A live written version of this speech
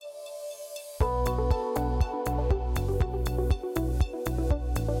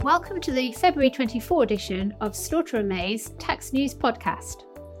Welcome to the February 24 edition of Slaughter & May's Tax News Podcast.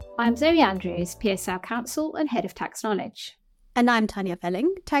 I'm Zoe Andrews, PSL Counsel and Head of Tax Knowledge. And I'm Tanja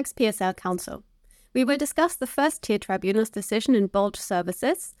Velling, Tax PSL Counsel. We will discuss the First-tier Tribunal's decision in Bolt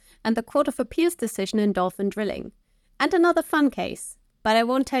Services and the Court of Appeal's decision in Dolphin Drilling. And another fun case, but I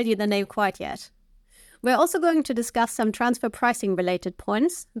won't tell you the name quite yet. We're also going to discuss some transfer pricing related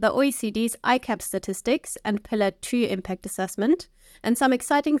points, the OECD's ICAP statistics and Pillar 2 impact assessment, and some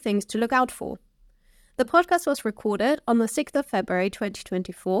exciting things to look out for. The podcast was recorded on the 6th of February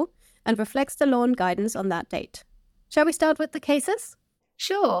 2024 and reflects the law and guidance on that date. Shall we start with the cases?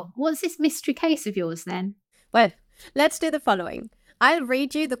 Sure. What's this mystery case of yours then? Well, let's do the following. I'll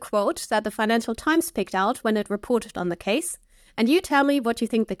read you the quote that the Financial Times picked out when it reported on the case, and you tell me what you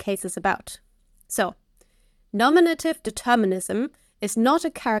think the case is about. So, nominative determinism is not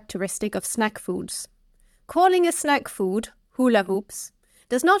a characteristic of snack foods. Calling a snack food hula hoops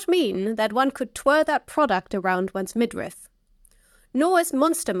does not mean that one could twirl that product around one's midriff. Nor is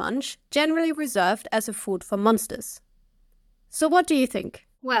Monster Munch generally reserved as a food for monsters. So what do you think?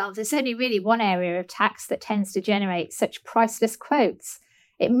 Well, there's only really one area of tax that tends to generate such priceless quotes.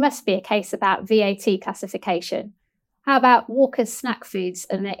 It must be a case about VAT classification. How about Walker's snack foods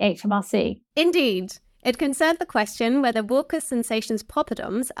and the HMRC? Indeed. It concerned the question whether Walker's Sensations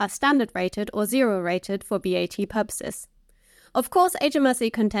poppadoms are standard rated or zero rated for VAT purposes. Of course,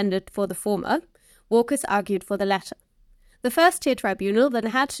 HMRC contended for the former. Walker's argued for the latter. The First-tier Tribunal then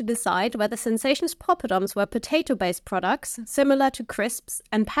had to decide whether Sensations poppadoms were potato-based products, similar to crisps,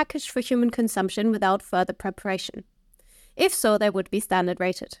 and packaged for human consumption without further preparation. If so, they would be standard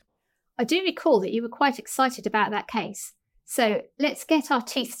rated. I do recall that you were quite excited about that case, so let's get our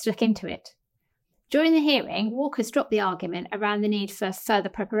teeth stuck into it. During the hearing, Walker's dropped the argument around the need for further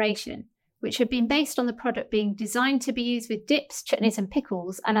preparation, which had been based on the product being designed to be used with dips, chutneys and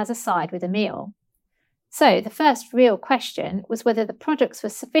pickles and as a side with a meal. So the first real question was whether the products were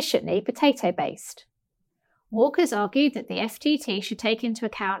sufficiently potato-based. Walker's argued that the FTT should take into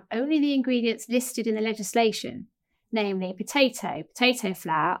account only the ingredients listed in the legislation, namely potato, potato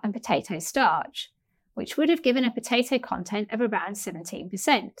flour and potato starch, which would have given a potato content of around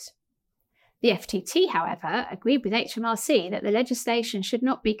 17%. The FTT, however, agreed with HMRC that the legislation should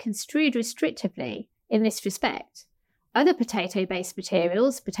not be construed restrictively in this respect. Other potato-based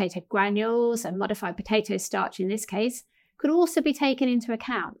materials, potato granules and modified potato starch in this case, could also be taken into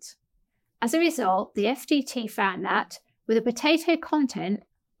account. As a result, the FTT found that, with a potato content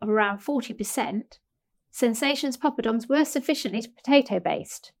of around 40%, Sensations poppadoms were sufficiently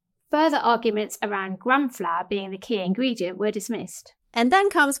potato-based. Further arguments around gram flour being the key ingredient were dismissed. And then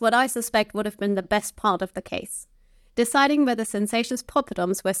comes what I suspect would have been the best part of the case, deciding whether Sensations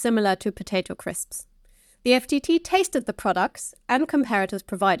poppadoms were similar to potato crisps. The FTT tasted the products and comparators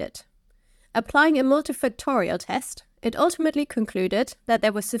provided. Applying a multifactorial test, it ultimately concluded that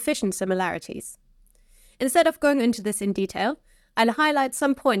there were sufficient similarities. Instead of going into this in detail, I'll highlight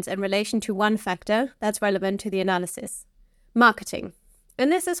some points in relation to one factor that's relevant to the analysis: marketing. And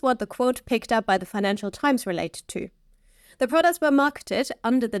this is what the quote picked up by the Financial Times related to. The products were marketed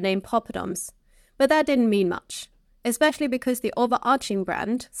under the name poppadoms, but that didn't mean much, especially because the overarching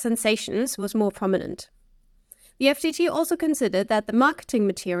brand, Sensations, was more prominent. The FTT also considered that the marketing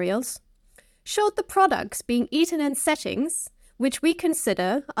materials showed the products being eaten in settings which we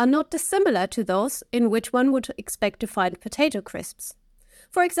consider are not dissimilar to those in which one would expect to find potato crisps.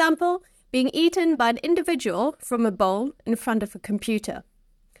 For example, being eaten by an individual from a bowl in front of a computer.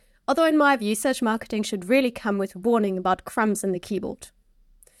 Although in my view, such marketing should really come with warning about crumbs in the keyboard.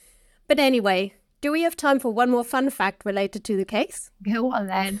 But anyway, do we have time for one more fun fact related to the case? Go on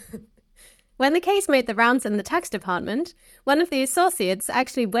then. When the case made the rounds in the tax department, one of the associates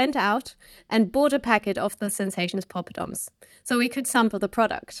actually went out and bought a packet of the Sensations poppadoms, so we could sample the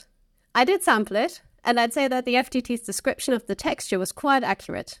product. I did sample it, and I'd say that the FTT's description of the texture was quite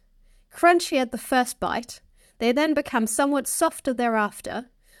accurate. Crunchy at the first bite, they then become somewhat softer thereafter,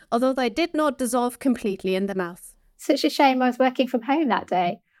 although they did not dissolve completely in the mouth. Such a shame I was working from home that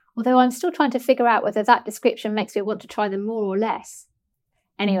day, although I'm still trying to figure out whether that description makes me want to try them more or less.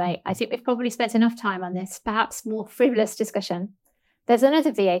 Anyway, I think we've probably spent enough time on this, perhaps more frivolous discussion. There's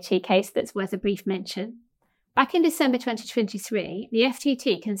another VAT case that's worth a brief mention. Back in December 2023, the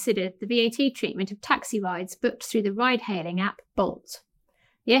FTT considered the VAT treatment of taxi rides booked through the ride-hailing app Bolt.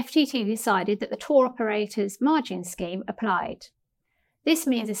 The FTT decided that the tour operator's margin scheme applied. This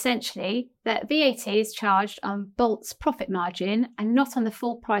means essentially that VAT is charged on Bolt's profit margin and not on the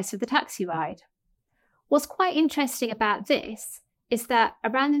full price of the taxi ride. What's quite interesting about this is that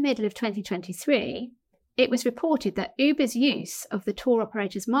around the middle of 2023, it was reported that Uber's use of the tour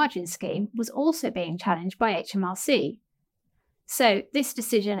operators margin scheme was also being challenged by HMRC. So this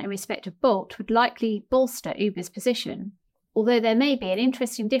decision in respect of Bolt would likely bolster Uber's position, although there may be an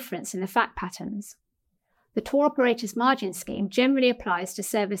interesting difference in the fact patterns. The tour operators margin scheme generally applies to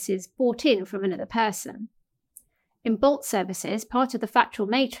services bought in from another person. In Bolt services, part of the factual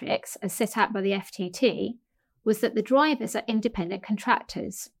matrix, as set out by the FTT, was that the drivers are independent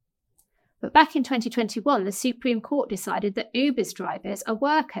contractors. But back in 2021, the Supreme Court decided that Uber's drivers are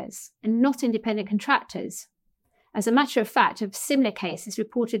workers and not independent contractors. As a matter of fact, a similar case is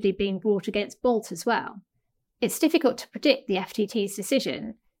reportedly being brought against Bolt as well. It's difficult to predict the FTT's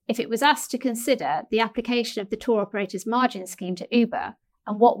decision if it was asked to consider the application of the tour operators margin scheme to Uber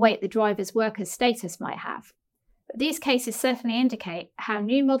and what weight the driver's worker's status might have. But these cases certainly indicate how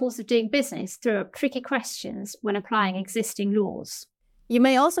new models of doing business throw up tricky questions when applying existing laws. You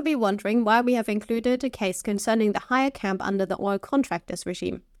may also be wondering why we have included a case concerning the hire camp under the oil contractors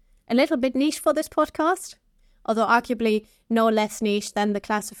regime. A little bit niche for this podcast, although arguably no less niche than the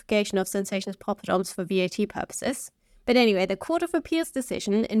classification of sensations poppadoms for VAT purposes. But anyway, the Court of Appeal's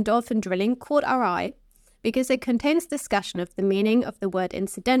decision in Dolphin Drilling caught our eye because it contains discussion of the meaning of the word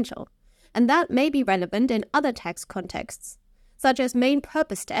incidental, and that may be relevant in other tax contexts, such as main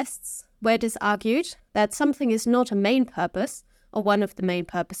purpose tests, where it is argued that something is not a main purpose or one of the main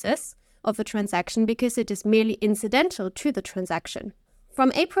purposes of a transaction because it is merely incidental to the transaction.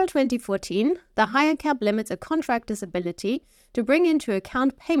 From April 2014, the hire cap limits a contractor's ability to bring into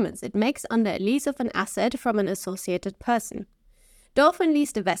account payments it makes under a lease of an asset from an associated person. Dolphin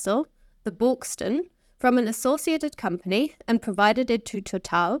leased a vessel, the Borkston, from an associated company and provided it to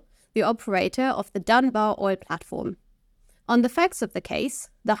Total, the operator of the Dunbar oil platform. On the facts of the case,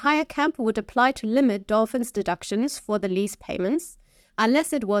 the hire cap would apply to limit Dolphin's deductions for the lease payments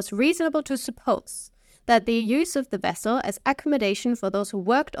unless it was reasonable to suppose that the use of the vessel as accommodation for those who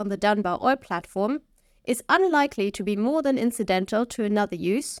worked on the Dunbar oil platform is unlikely to be more than incidental to another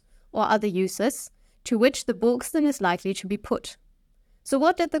use or other uses to which the Borkston is likely to be put. So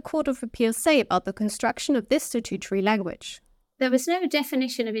what did the Court of Appeal say about the construction of this statutory language? There was no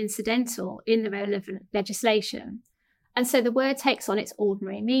definition of incidental in the relevant legislation, and so the word takes on its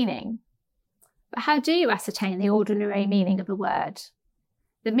ordinary meaning. But how do you ascertain the ordinary meaning of a word?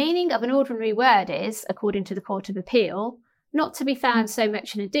 The meaning of an ordinary word is, according to the Court of Appeal, not to be found so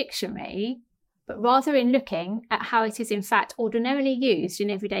much in a dictionary, but rather in looking at how it is in fact ordinarily used in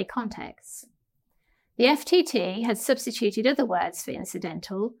everyday contexts. The FTT has substituted other words for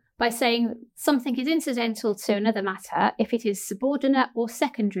incidental by saying something is incidental to another matter if it is subordinate or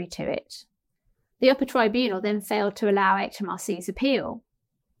secondary to it. The upper tribunal then failed to allow HMRC's appeal.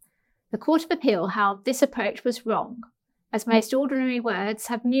 The Court of Appeal held this approach was wrong, as most ordinary words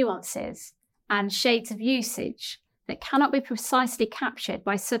have nuances and shades of usage that cannot be precisely captured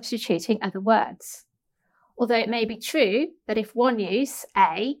by substituting other words. Although it may be true that if one use,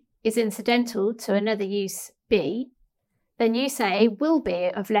 A, is incidental to another use, B, then use A will be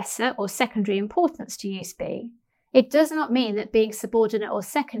of lesser or secondary importance to use B. It does not mean that being subordinate or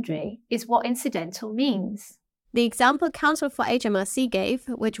secondary is what incidental means. The example counsel for HMRC gave,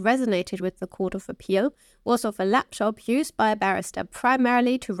 which resonated with the Court of Appeal, was of a laptop used by a barrister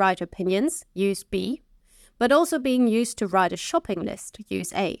primarily to write opinions, use B, but also being used to write a shopping list,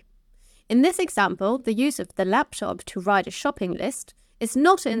 use A. In this example, the use of the laptop to write a shopping list is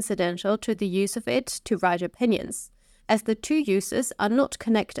not incidental to the use of it to write opinions, as the two uses are not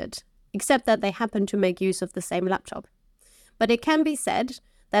connected, except that they happen to make use of the same laptop. But it can be said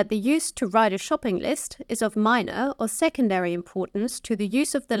that the use to write a shopping list is of minor or secondary importance to the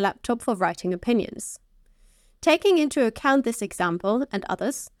use of the laptop for writing opinions. Taking into account this example and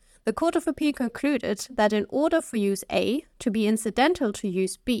others, the Court of Appeal concluded that in order for use A to be incidental to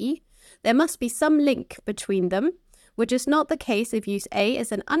use B, there must be some link between them, which is not the case if use A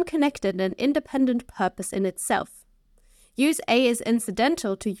is an unconnected and independent purpose in itself. Use A is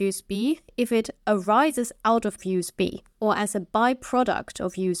incidental to use B if it arises out of use B, or as a byproduct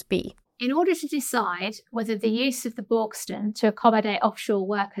of use B. In order to decide whether the use of the Borkston to accommodate offshore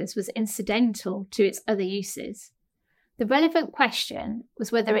workers was incidental to its other uses, the relevant question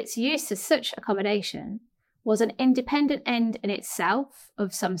was whether its use as such accommodation was an independent end in itself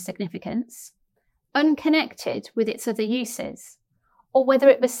of some significance, unconnected with its other uses, or whether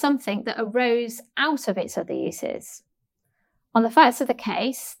it was something that arose out of its other uses. On the facts of the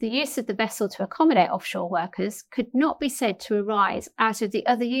case, the use of the vessel to accommodate offshore workers could not be said to arise out of the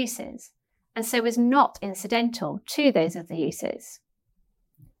other uses, and so was not incidental to those other uses.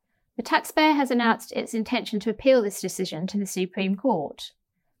 The taxpayer has announced its intention to appeal this decision to the Supreme Court.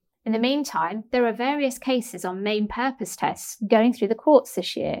 In the meantime, there are various cases on main purpose tests going through the courts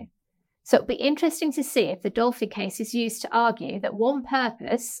this year. So it'll be interesting to see if the Dolphin case is used to argue that one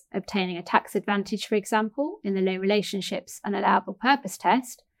purpose, obtaining a tax advantage, for example, in the low relationships unallowable purpose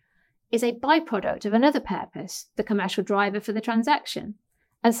test, is a byproduct of another purpose, the commercial driver for the transaction,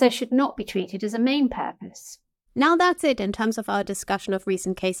 and so should not be treated as a main purpose. Now that's it in terms of our discussion of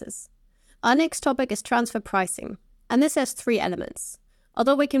recent cases. Our next topic is transfer pricing, and this has 3 elements,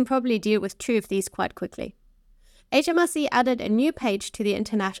 although we can probably deal with 2 of these quite quickly. HMRC added a new page to the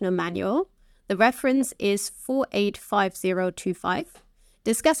International Manual, the reference is 485025,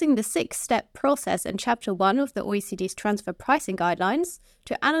 discussing the 6-step process in Chapter 1 of the OECD's transfer pricing guidelines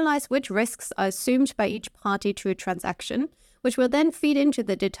to analyze which risks are assumed by each party to a transaction, which will then feed into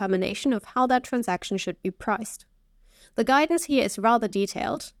the determination of how that transaction should be priced. The guidance here is rather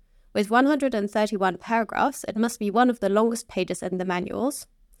detailed. With 131 paragraphs, it must be one of the longest pages in the manuals,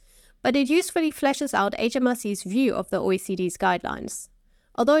 but it usefully fleshes out HMRC's view of the OECD's guidelines,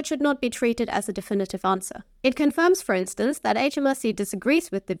 although it should not be treated as a definitive answer. It confirms, for instance, that HMRC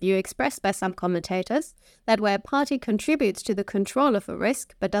disagrees with the view expressed by some commentators that where a party contributes to the control of a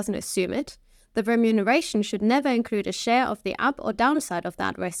risk but doesn't assume it, the remuneration should never include a share of the up or downside of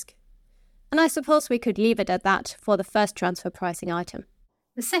that risk. And I suppose we could leave it at that for the first transfer pricing item.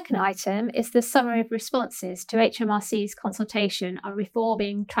 The second item is the summary of responses to HMRC's consultation on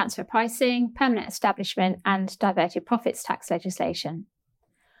reforming transfer pricing, permanent establishment and diverted profits tax legislation.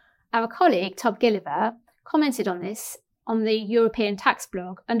 Our colleague Tom Gilliver commented on this on the European Tax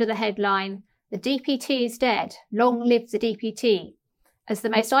blog under the headline, "The DPT is dead, long live the DPT," as the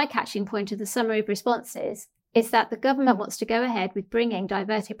most eye-catching point of the summary of responses is that the government wants to go ahead with bringing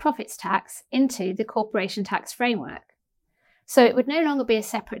diverted profits tax into the corporation tax framework. So it would no longer be a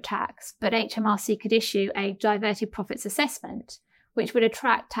separate tax, but HMRC could issue a diverted profits assessment, which would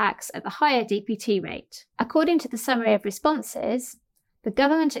attract tax at the higher DPT rate. According to the summary of responses, the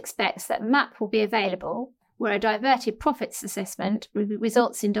government expects that MAP will be available where a diverted profits assessment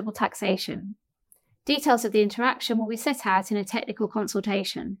results in double taxation. Details of the interaction will be set out in a technical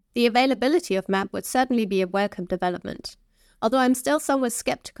consultation. The availability of MAP would certainly be a welcome development, although I'm still somewhat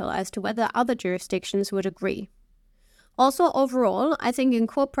skeptical as to whether other jurisdictions would agree. Also, overall, I think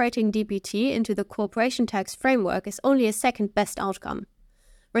incorporating DPT into the corporation tax framework is only a second best outcome.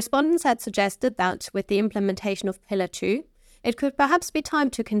 Respondents had suggested that, with the implementation of Pillar 2, it could perhaps be time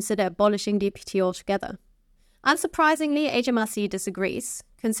to consider abolishing DPT altogether. Unsurprisingly, HMRC disagrees,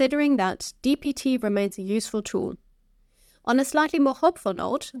 considering that DPT remains a useful tool. On a slightly more hopeful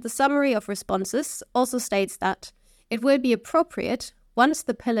note, the summary of responses also states that it will be appropriate, once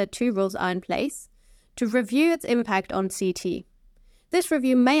the Pillar 2 rules are in place, to review its impact on CT. This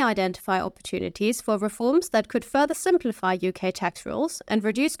review may identify opportunities for reforms that could further simplify UK tax rules and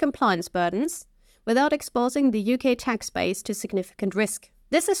reduce compliance burdens without exposing the UK tax base to significant risk.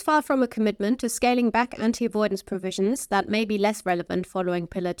 This is far from a commitment to scaling back anti-avoidance provisions that may be less relevant following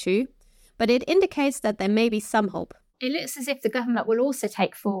Pillar 2, but it indicates that there may be some hope. It looks as if the government will also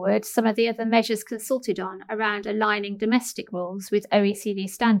take forward some of the other measures consulted on around aligning domestic rules with OECD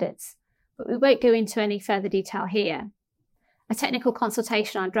standards, but we won't go into any further detail here. A technical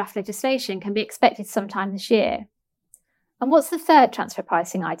consultation on draft legislation can be expected sometime this year. And what's the third transfer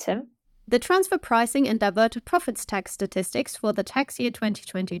pricing item? The transfer pricing and diverted profits tax statistics for the tax year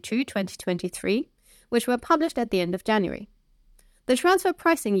 2022-2023, which were published at the end of January. The transfer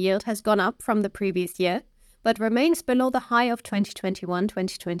pricing yield has gone up from the previous year, but remains below the high of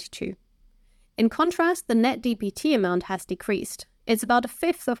 2021-2022. In contrast, the net DPT amount has decreased. It's about a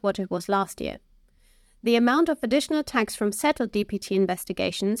fifth of what it was last year. The amount of additional tax from settled DPT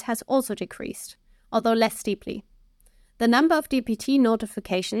investigations has also decreased, although less steeply. The number of DPT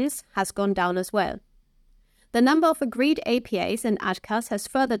notifications has gone down as well. The number of agreed APAs and ADCAs has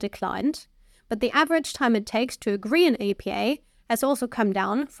further declined, but the average time it takes to agree an APA has also come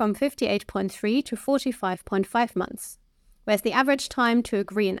down from 58.3 to 45.5 months, whereas the average time to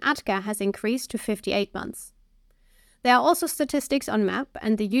agree an ADCA has increased to 58 months. There are also statistics on MAP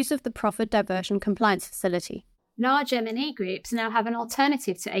and the use of the Profit Diversion Compliance Facility. Large M&E groups now have an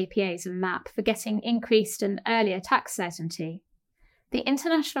alternative to APAs and MAP for getting increased and earlier tax certainty. The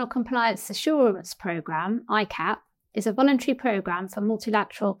International Compliance Assurance Programme, ICAP, is a voluntary programme for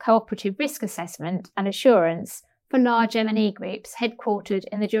multilateral cooperative risk assessment and assurance for large M&E groups headquartered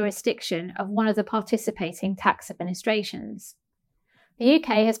in the jurisdiction of one of the participating tax administrations. The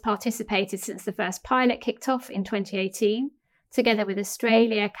UK has participated since the first pilot kicked off in 2018, together with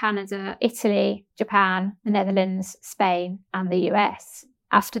Australia, Canada, Italy, Japan, the Netherlands, Spain and the US.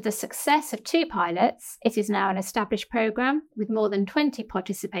 After the success of 2 pilots, it is now an established programme with more than 20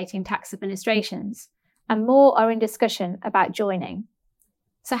 participating tax administrations, and more are in discussion about joining.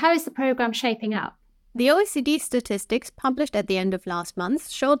 So how is the programme shaping up? The OECD statistics published at the end of last month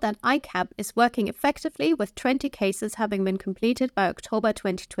showed that ICAP is working effectively, with 20 cases having been completed by October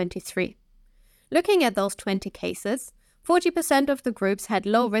 2023. Looking at those 20 cases, 40% of the groups had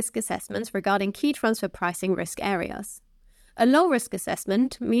low-risk assessments regarding key transfer pricing risk areas. A low-risk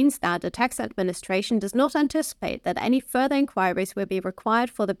assessment means that the tax administration does not anticipate that any further inquiries will be required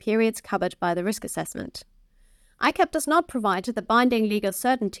for the periods covered by the risk assessment. ICAP does not provide the binding legal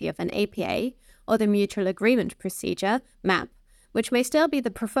certainty of an APA or the Mutual Agreement Procedure, MAP, which may still be the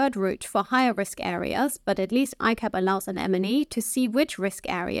preferred route for higher risk areas, but at least ICAP allows an M&E to see which risk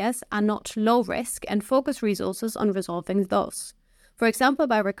areas are not low risk and focus resources on resolving those, for example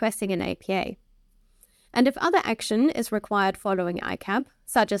by requesting an APA. And if other action is required following ICAP,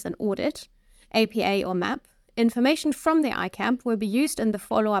 such as an audit, APA or MAP, information from the ICAP will be used in the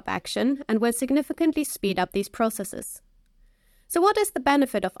follow-up action and will significantly speed up these processes. So what is the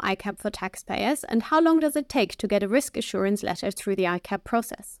benefit of ICAP for taxpayers, and how long does it take to get a risk assurance letter through the ICAP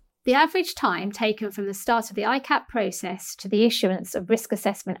process? The average time taken from the start of the ICAP process to the issuance of risk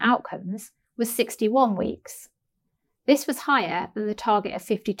assessment outcomes was 61 weeks. This was higher than the target of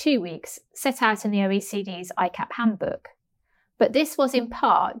 52 weeks set out in the OECD's ICAP handbook, but this was in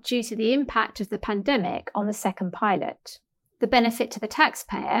part due to the impact of the pandemic on the second pilot. The benefit to the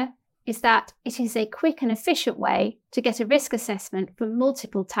taxpayer is that it is a quick and efficient way to get a risk assessment from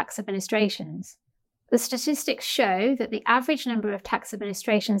multiple tax administrations. The statistics show that the average number of tax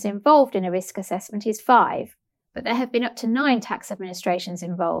administrations involved in a risk assessment is 5, but there have been up to 9 tax administrations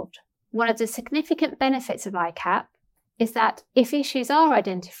involved. One of the significant benefits of ICAP is that if issues are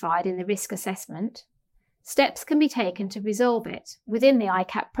identified in the risk assessment, steps can be taken to resolve it within the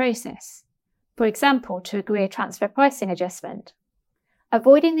ICAP process, for example, to agree a transfer pricing adjustment,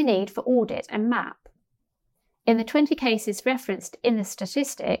 avoiding the need for audit and MAP. In the 20 cases referenced in the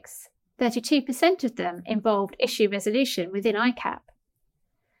statistics, 32% of them involved issue resolution within ICAP.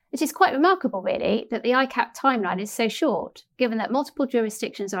 It is quite remarkable, really, that the ICAP timeline is so short, given that multiple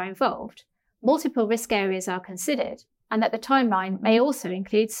jurisdictions are involved, multiple risk areas are considered, and that the timeline may also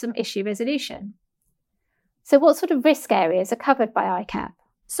include some issue resolution. So what sort of risk areas are covered by ICAP?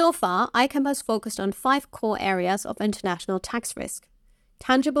 So far, ICAP has focused on 5 core areas of international tax risk: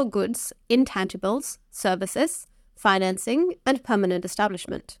 tangible goods, intangibles, services, financing, and permanent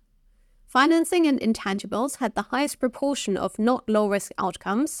establishment. Financing and intangibles had the highest proportion of not low-risk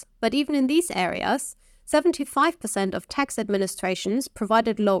outcomes, but even in these areas, 75% of tax administrations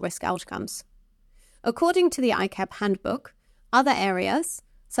provided low-risk outcomes. According to the ICAP handbook, other areas,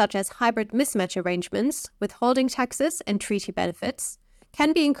 such as hybrid mismatch arrangements, withholding taxes, and treaty benefits,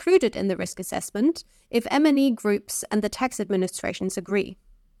 can be included in the risk assessment if M&E groups and the tax administrations agree.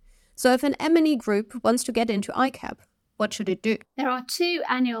 So if an M&E group wants to get into ICAP, what should it do? There are 2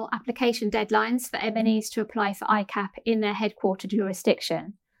 annual application deadlines for M&Es to apply for ICAP in their headquarter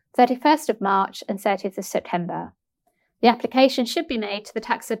jurisdiction, 31st of March and 30th of September. The application should be made to the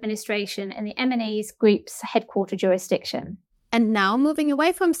tax administration in the M&Es group's headquarter jurisdiction. And now moving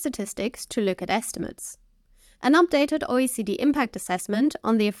away from statistics to look at estimates. An updated OECD impact assessment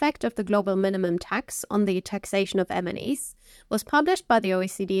on the effect of the global minimum tax on the taxation of M&Es was published by the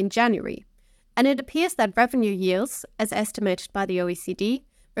OECD in January, and it appears that revenue yields, as estimated by the OECD,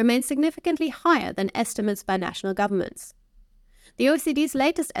 remain significantly higher than estimates by national governments. The OECD's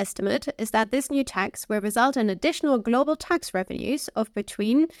latest estimate is that this new tax will result in additional global tax revenues of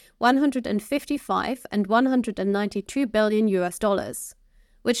between 155 and 192 billion US dollars,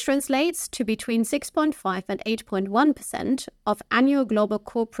 which translates to between 6.5 and 8.1% of annual global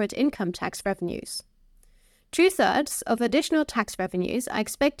corporate income tax revenues. 2/3 of additional tax revenues are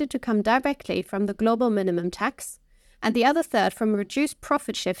expected to come directly from the global minimum tax, and the other third from reduced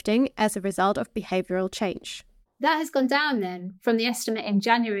profit shifting as a result of behavioural change. That has gone down then from the estimate in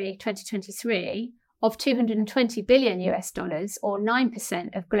January 2023 of 220 billion US dollars, or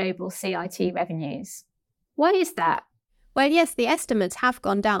 9% of global CIT revenues. Why is that? Well, yes, the estimates have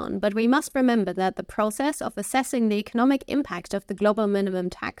gone down, but we must remember that the process of assessing the economic impact of the global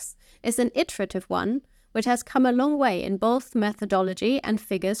minimum tax is an iterative one, which has come a long way in both methodology and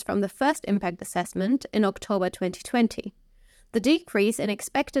figures from the first impact assessment in October 2020. The decrease in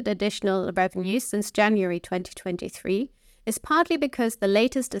expected additional revenues since January 2023 is partly because the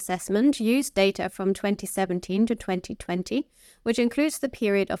latest assessment used data from 2017 to 2020, which includes the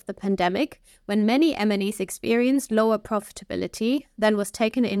period of the pandemic when many M&Es experienced lower profitability than was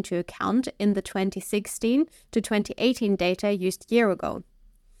taken into account in the 2016 to 2018 data used a year ago.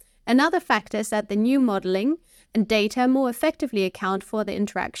 Another factor is that the new modeling and data more effectively account for the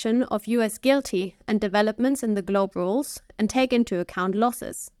interaction of US GILTI and developments in the GloBE rules and take into account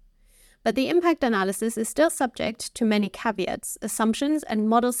losses. But the impact analysis is still subject to many caveats, assumptions, and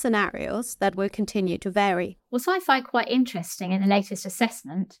model scenarios that will continue to vary. What I find quite interesting in the latest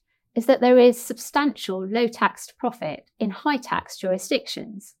assessment is that there is substantial low-taxed profit in high-tax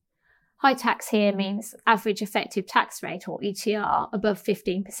jurisdictions. High tax here means average effective tax rate, or ETR, above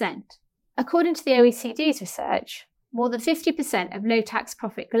 15%. According to the OECD's research, more than 50% of low-tax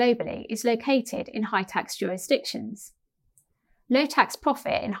profit globally is located in high-tax jurisdictions. Low-tax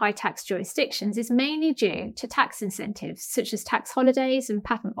profit in high-tax jurisdictions is mainly due to tax incentives such as tax holidays and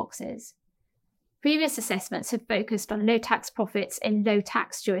patent boxes. Previous assessments have focused on low-tax profits in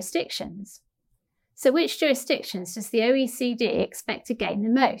low-tax jurisdictions. So which jurisdictions does the OECD expect to gain the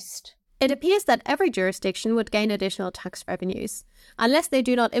most? It appears that every jurisdiction would gain additional tax revenues, unless they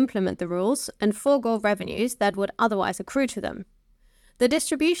do not implement the rules and forego revenues that would otherwise accrue to them. The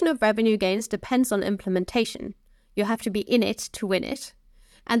distribution of revenue gains depends on implementation. You have to be in it to win it,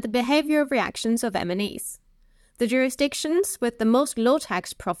 and the behavioral reactions of M&Es. The jurisdictions with the most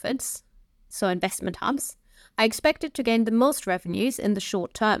low-tax profits, so investment hubs, are expected to gain the most revenues in the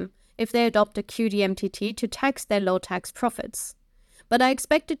short term if they adopt a QDMTT to tax their low-tax profits, but are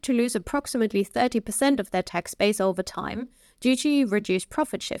expected to lose approximately 30% of their tax base over time due to reduced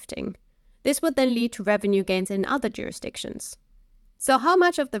profit shifting. This would then lead to revenue gains in other jurisdictions. So how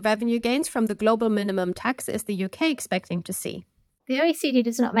much of the revenue gains from the global minimum tax is the UK expecting to see? The OECD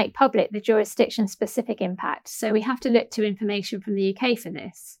does not make public the jurisdiction-specific impact, so we have to look to information from the UK for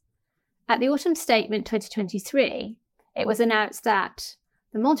this. At the Autumn Statement 2023, it was announced that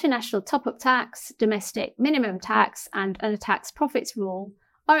the multinational top-up tax, domestic minimum tax and untaxed profits rule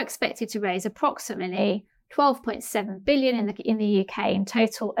are expected to raise approximately £12.7 billion in the UK in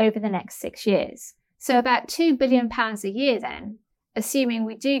total over the next 6 years. So about £2 billion a year then, assuming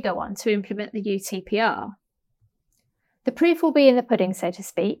we do go on to implement the UTPR. The proof will be in the pudding, so to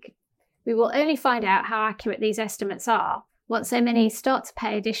speak. We will only find out how accurate these estimates are once M&Es start to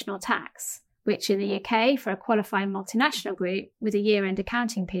pay additional tax, which in the UK, for a qualifying multinational group with a year-end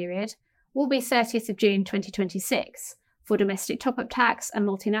accounting period, will be 30th of June 2026 for domestic top-up tax and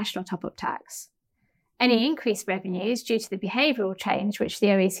multinational top-up tax. Any increased revenues due to the behavioural change which the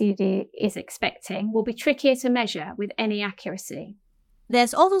OECD is expecting will be trickier to measure with any accuracy.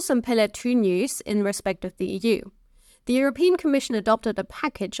 There's also some Pillar 2 news in respect of the EU. The European Commission adopted a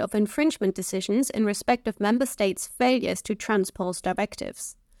package of infringement decisions in respect of member states' failures to transpose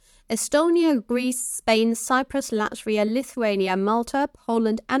directives. Estonia, Greece, Spain, Cyprus, Latvia, Lithuania, Malta,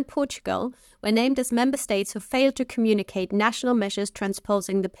 Poland and Portugal were named as member states who failed to communicate national measures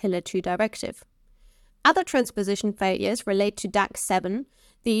transposing the Pillar 2 directive. Other transposition failures relate to DAC 7,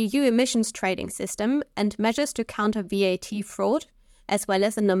 the EU emissions trading system, and measures to counter VAT fraud, as well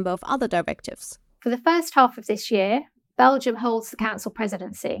as a number of other directives. For the first half of this year, Belgium holds the Council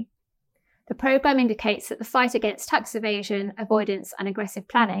presidency. The programme indicates that the fight against tax evasion, avoidance and aggressive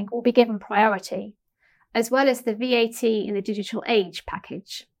planning will be given priority, as well as the VAT in the Digital Age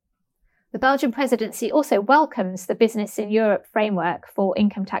package. The Belgian presidency also welcomes the Business in Europe framework for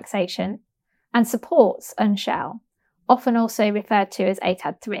income taxation and supports UNSHAL, often also referred to as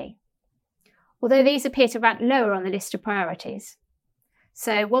ATAD 3, although these appear to rank lower on the list of priorities.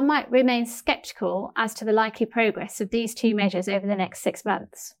 So one might remain sceptical as to the likely progress of these two measures over the next 6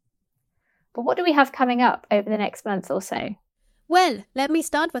 months. But what do we have coming up over the next month or so? Well, let me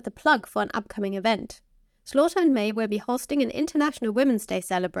start with a plug for an upcoming event. Slaughter & May will be hosting an International Women's Day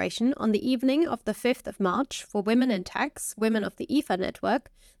celebration on the evening of the 5th of March for Women in Tax, Women of the IFA Network,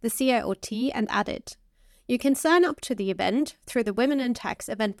 the CIOT and ADIT. You can sign up to the event through the Women in Tax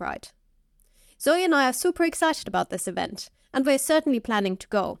Eventbrite. Zoe and I are super excited about this event, and we're certainly planning to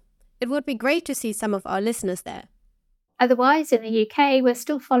go. It would be great to see some of our listeners there. Otherwise, in the UK, we're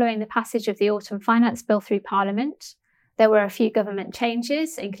still following the passage of the Autumn Finance Bill through Parliament. There were a few government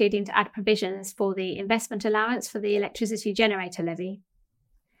changes, including to add provisions for the investment allowance for the electricity generator levy.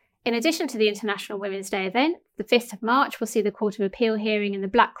 In addition to the International Women's Day event, the 5th of March will see the Court of Appeal hearing in the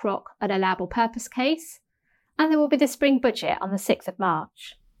BlackRock unallowable purpose case, and there will be the spring budget on the 6th of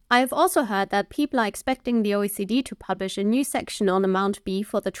March. I have also heard that people are expecting the OECD to publish a new section on Amount B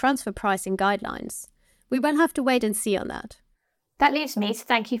for the transfer pricing guidelines. We will have to wait and see on that. That leaves me to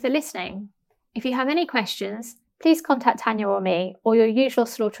thank you for listening. If you have any questions, please contact Tanja or me, or your usual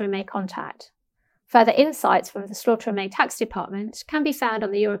Slaughter & May contact. Further insights from the Slaughter & May Tax Department can be found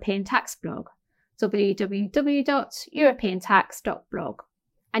on the European Tax blog, www.europeantax.blog.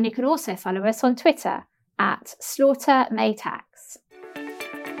 And you can also follow us on Twitter @SlaughterMayTax.